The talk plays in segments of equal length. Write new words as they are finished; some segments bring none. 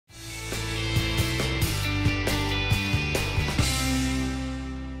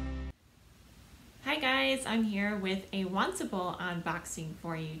guys, I'm here with a Wantable unboxing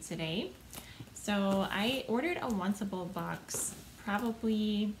for you today. So I ordered a Wantable box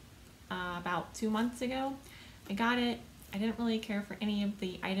probably about 2 months ago. I got it. I didn't really care for any of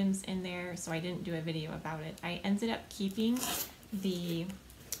the items in there, so I didn't do a video about it. I ended up keeping the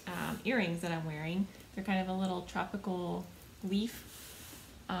earrings that I'm wearing. They're kind of a little tropical leaf.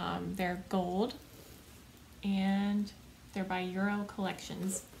 They're gold and they're by Euro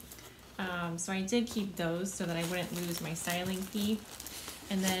Collections. So I did keep those so that I wouldn't lose my styling fee.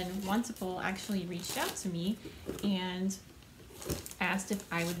 And then Wantable actually reached out to me and asked if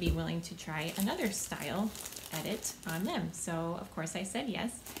I would be willing to try another style edit on them. So of course I said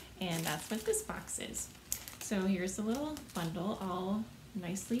yes, and that's what this box is. So here's the little bundle all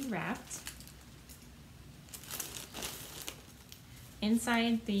nicely wrapped.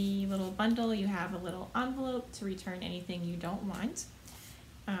 Inside the little bundle you have a little envelope to return anything you don't want.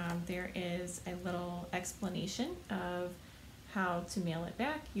 There is a little explanation of how to mail it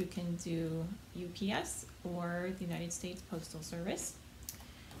back. You can do UPS or the United States Postal Service.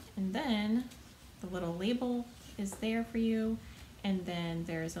 And then the little label is there for you, and then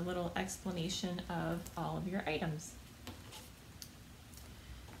there's a little explanation of all of your items.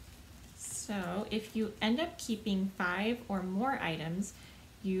 So if you end up keeping 5 or more items,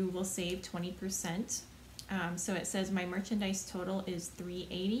 you will save 20%. So it says my merchandise total is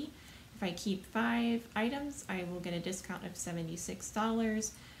 $380. If I keep 5 items, I will get a discount of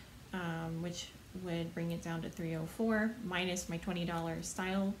 $76, which would bring it down to $304 minus my $20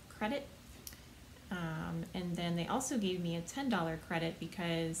 style credit. And then they also gave me a $10 credit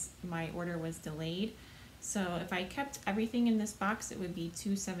because my order was delayed. So if I kept everything in this box, it would be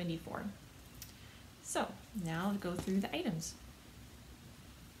 $274. So now I'll go through the items.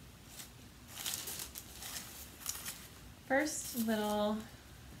 First little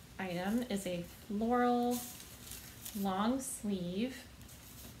item is a floral long sleeve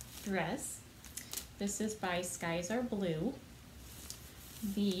dress. This is by Skies Are Blue.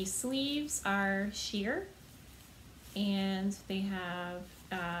 The sleeves are sheer and they have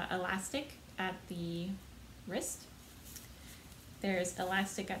elastic at the wrist. There's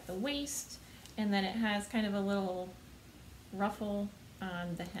elastic at the waist, and then it has kind of a little ruffle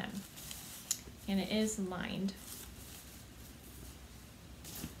on the hem, and it is lined.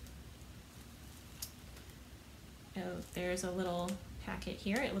 Oh, there's a little packet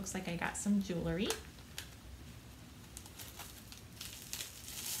here. It looks like I got some jewelry.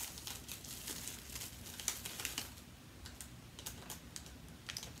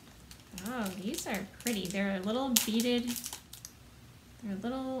 Oh, these are pretty. They're a little beaded. They're a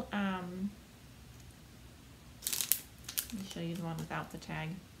little, let me show you the one without the tag.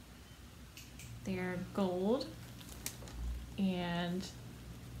 They're gold, and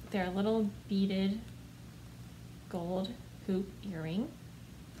they're a little beaded gold hoop earring.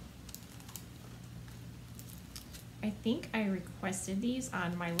 I think I requested these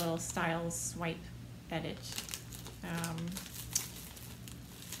on my little Styles Swipe Edit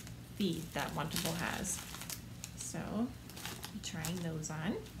feed that Wantable has. So I'm trying those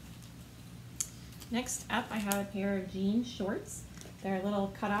on. Next up I have a pair of jean shorts. They're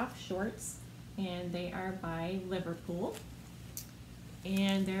little cutoff shorts and they are by Liverpool.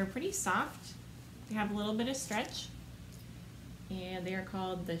 And they're pretty soft. They have a little bit of stretch, and they are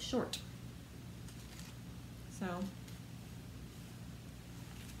called the Short. So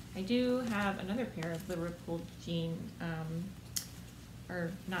I do have another pair of Liverpool jean,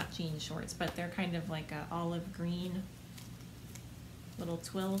 or not jean shorts, but they're kind of like a olive green little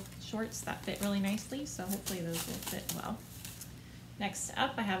twill shorts that fit really nicely, so hopefully those will fit well. Next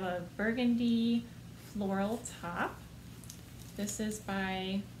up I have a burgundy floral top. This is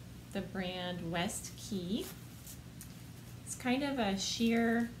by the brand West Key. It's kind of a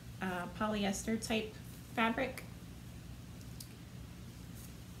sheer polyester type fabric.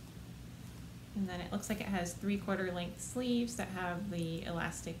 And then it looks like it has 3/4 length sleeves that have the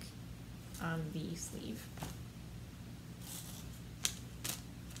elastic on the sleeve.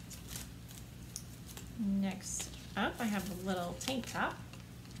 Next up I have a little tank top.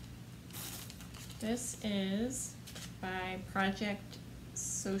 This is by Project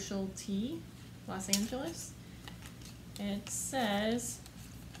Social Tea, Los Angeles. It says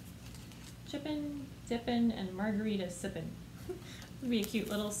chippin', dippin', and margarita sippin'. Would be a cute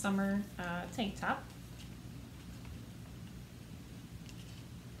little summer tank top.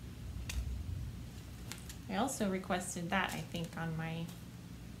 I also requested that, I think, on my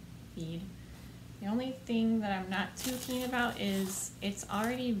feed. The only thing that I'm not too keen about is it's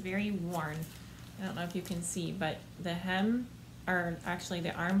already very worn. I don't know if you can see, but the hem, or actually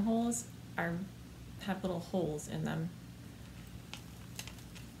the armholes, are have little holes in them.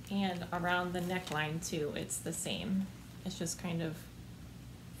 And around the neckline too, it's the same. It's just kind of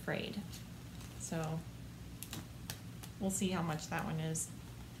frayed. So we'll see how much that one is.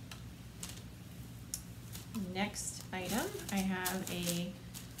 Next item, I have a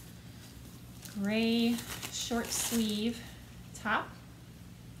gray short sleeve top.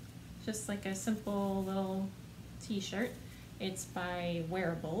 Just like a simple little t-shirt. It's by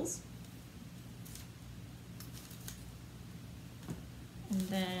Wearables. And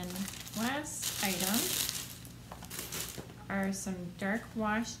then last item are some dark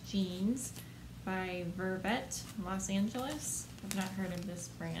wash jeans by Vervet, Los Angeles. I've not heard of this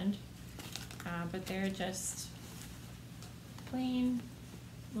brand, but they're just plain,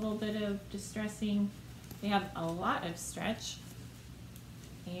 little bit of distressing. They have a lot of stretch,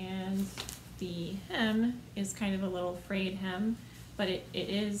 and the hem is kind of a little frayed hem, but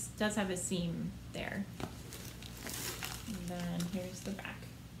it does have a seam there. And then here's the back.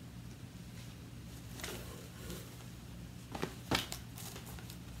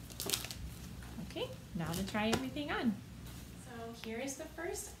 Okay, now to try everything on. So here is the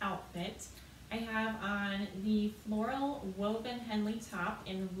first outfit. I have on the floral woven Henley top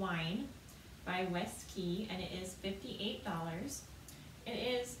in wine by West Key, and it is $58. It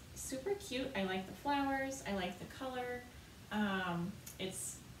is super cute. I like the flowers. I like the color.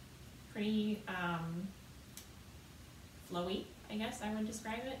 It's pretty flowy, I guess I would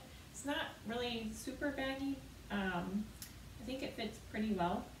describe it. It's not really super baggy. I think it fits pretty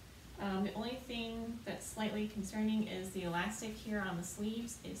well. The only thing that's slightly concerning is the elastic here on the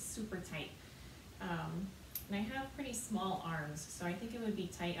sleeves is super tight. And I have pretty small arms, so I think it would be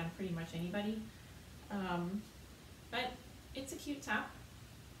tight on pretty much anybody. But it's a cute top.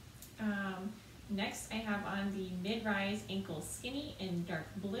 Next I have on the mid-rise ankle skinny in dark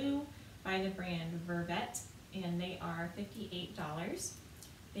blue by the brand Vervet, and they are $58.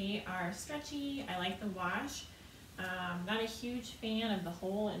 They are stretchy. I like the wash. Not a huge fan of the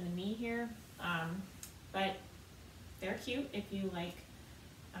hole in the knee here, but they're cute if you like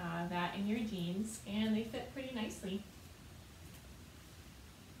that in your jeans, and they fit pretty nicely.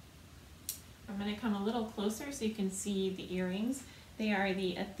 I'm going to come a little closer so you can see the earrings. They are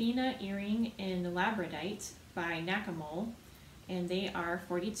the Athena earring in labradorite by Nakamol, and they are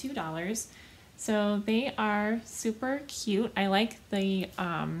 $42. So they are super cute. I like the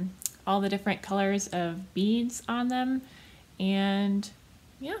all the different colors of beads on them, and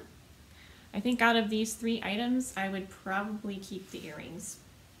yeah, I think out of these three items I would probably keep the earrings.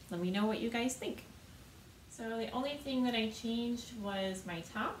 Let me know what you guys think. So the only thing that I changed was my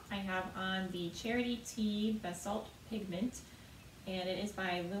top. I have on the Charity Tea Basalt Pigment, and it is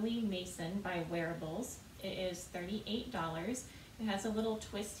by Lily Mason by Wearables. It is $38. It has a little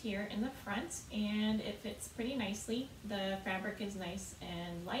twist here in the front, and it fits pretty nicely. The fabric is nice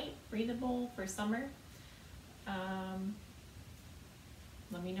and light, breathable for summer.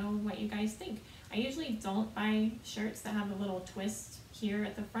 Let me know what you guys think. I usually don't buy shirts that have a little twist here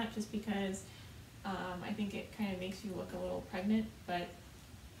at the front just because I think it kind of makes you look a little pregnant, but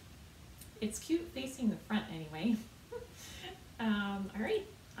it's cute facing the front anyway. Alright,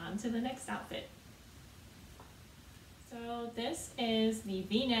 on to the next outfit. So this is the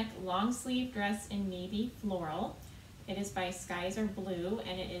V-neck long sleeve dress in navy floral. It is by Skies Are Blue,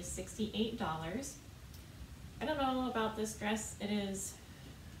 and it is $68. I don't know about this dress. It is,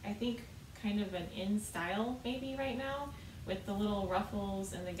 I think, kind of an in style maybe right now with the little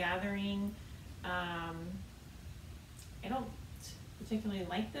ruffles and the gathering. I don't particularly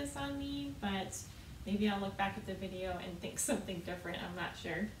like this on me, but maybe I'll look back at the video and think something different. I'm not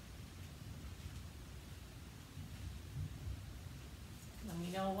sure. Let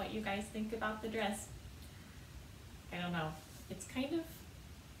me know what you guys think about the dress. I don't know. It's kind of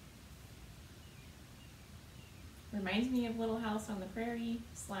reminds me of Little House on the Prairie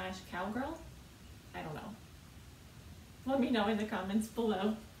 / Cowgirl. I don't know. Let me know in the comments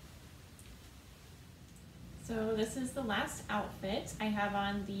below. So this is the last outfit. I have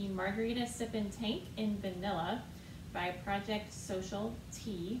on the Margarita Sippin' Tank in Vanilla by Project Social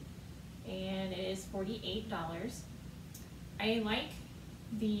Tea, and it is $48. I like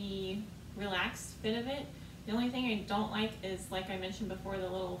the relaxed fit of it. The only thing I don't like is, like I mentioned before, the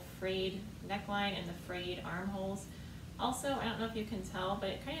little frayed neckline and the frayed armholes. Also, I don't know if you can tell, but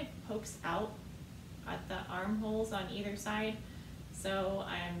it kind of pokes out at the armholes on either side, so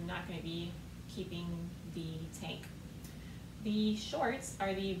I'm not going to be keeping the tank. The shorts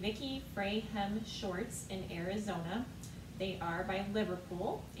are the Vicky Frey Hem shorts in Arizona. They are by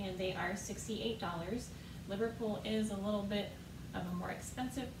Liverpool, and they are $68. Liverpool is a little bit of a more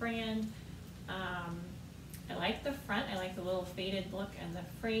expensive brand. I like the front. I like the little faded look and the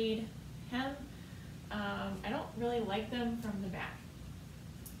frayed hem. I don't really like them from the back.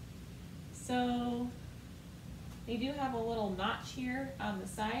 So they do have a little notch here on the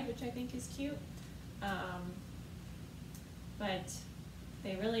side, which I think is cute. But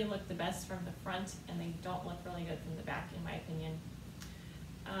they really look the best from the front, and they don't look really good from the back, in my opinion.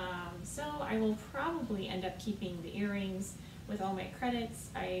 So I will probably end up keeping the earrings. With all my credits,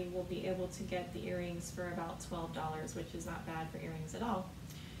 I will be able to get the earrings for about $12, which is not bad for earrings at all.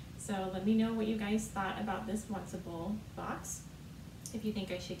 So let me know what you guys thought about this Wantable box. If you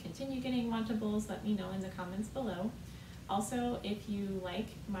think I should continue getting Wantables, let me know in the comments below. Also, if you like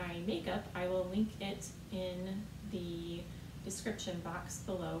my makeup, I will link it in the description box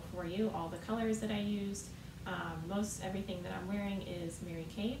below for you, all the colors that I used. Most everything that I'm wearing is Mary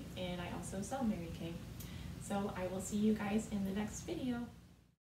Kay, and I also sell Mary Kay. So I will see you guys in the next video.